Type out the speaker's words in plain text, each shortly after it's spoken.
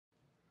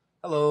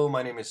Hello,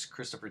 my name is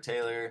Christopher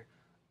Taylor.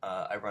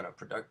 I run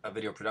a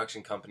video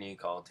production company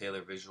called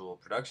Taylor Visual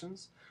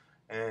Productions,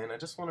 and I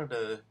just wanted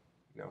to,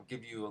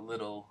 give you a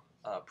little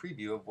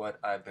preview of what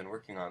I've been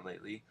working on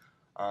lately.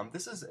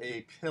 This is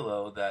a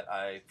pillow that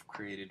I've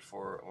created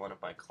for one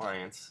of my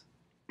clients.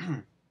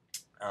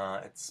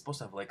 It's supposed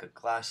to have like a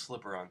glass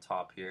slipper on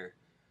top here,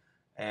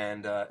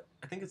 and I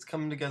think it's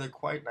coming together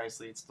quite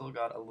nicely. It's still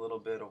got a little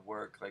bit of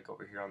work like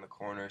over here on the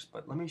corners,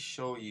 but let me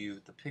show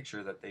you the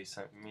picture that they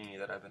sent me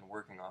that I've been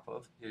working off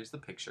of. Here's the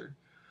picture.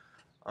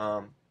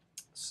 Um,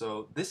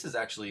 so this is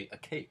actually a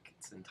cake.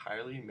 It's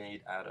entirely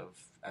made out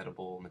of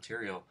edible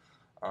material.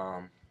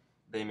 Um,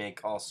 they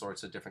make all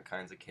sorts of different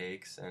kinds of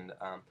cakes, and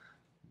I'm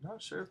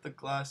not sure if the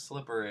glass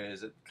slipper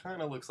is. It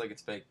kind of looks like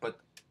it's fake, but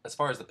as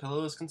far as the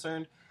pillow is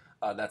concerned,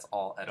 that's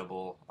all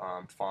edible,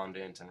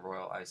 fondant and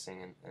royal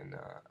icing and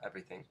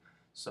everything.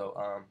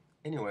 So,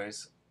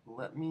 anyways,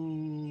 let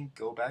me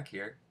go back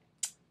here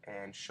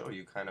and show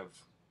you kind of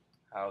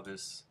how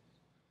this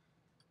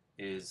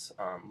is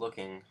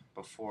looking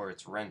before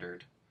it's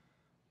rendered.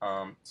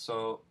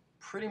 So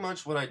pretty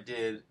much what I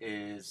did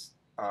is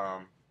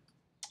I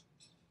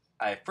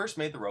first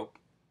made the rope,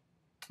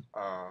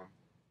 um,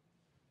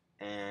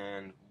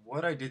 and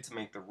what I did to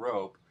make the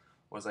rope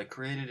was I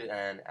created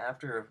an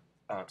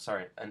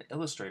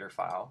Illustrator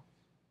file,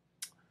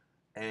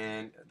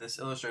 and this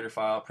Illustrator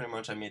file pretty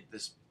much I made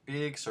this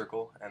big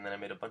circle, and then I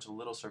made a bunch of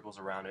little circles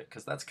around it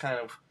because that's kind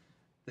of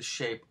the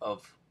shape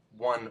of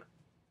one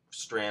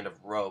strand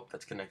of rope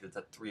that's connected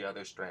to three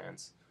other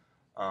strands.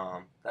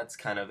 That's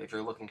kind of if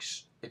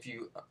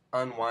you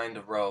unwind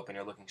a rope and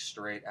you're looking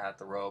straight at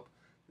the rope,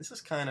 this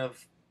is kind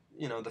of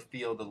the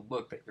feel, the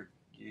look that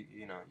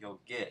you'll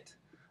get.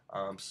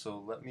 So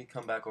let me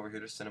come back over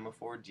here to Cinema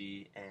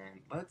 4D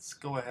and let's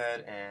go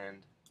ahead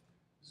and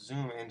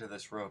zoom into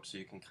this rope so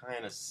you can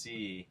kind of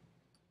see.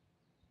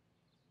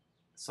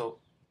 So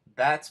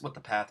that's what the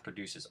path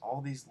produces,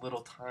 all these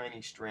little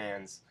tiny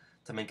strands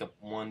to make up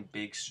one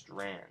big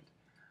strand.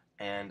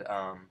 And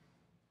I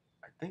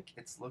think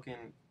it's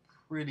looking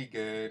pretty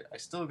good. I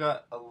still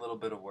got a little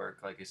bit of work,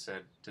 like I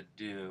said, to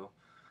do.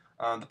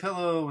 The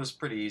pillow was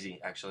pretty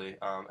easy, actually.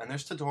 And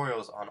there's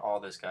tutorials on all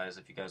this, guys,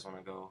 if you guys want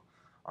to go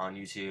on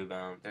YouTube.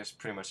 There's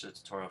pretty much a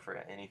tutorial for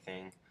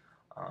anything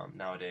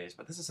nowadays.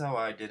 But this is how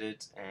I did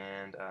it,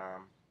 and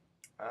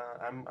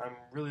I'm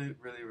really,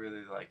 really,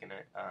 really liking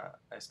it.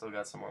 I still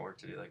got some more work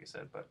to do, like I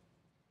said, but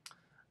I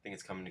think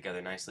it's coming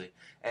together nicely.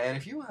 And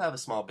if you have a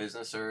small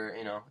business, or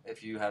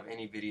if you have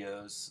any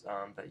videos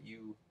that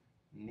you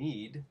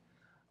need,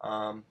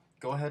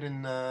 go ahead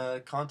and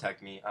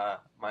contact me.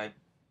 My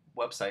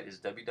website is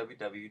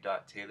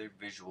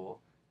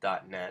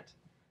www.taylorvisual.net,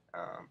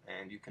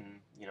 and you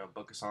can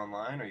book us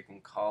online or you can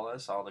call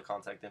us. All the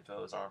contact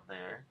info is on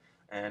there.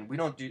 And we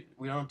don't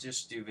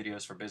just do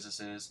videos for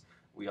businesses.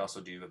 We also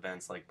do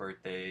events like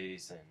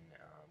birthdays and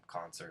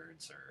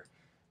concerts or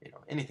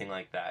anything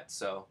like that.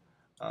 So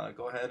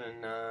go ahead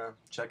and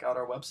check out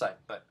our website.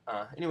 But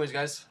anyways,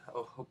 guys, I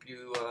hope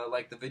you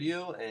like the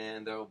video,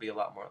 and there will be a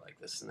lot more like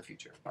this in the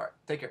future. All right,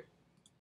 take care.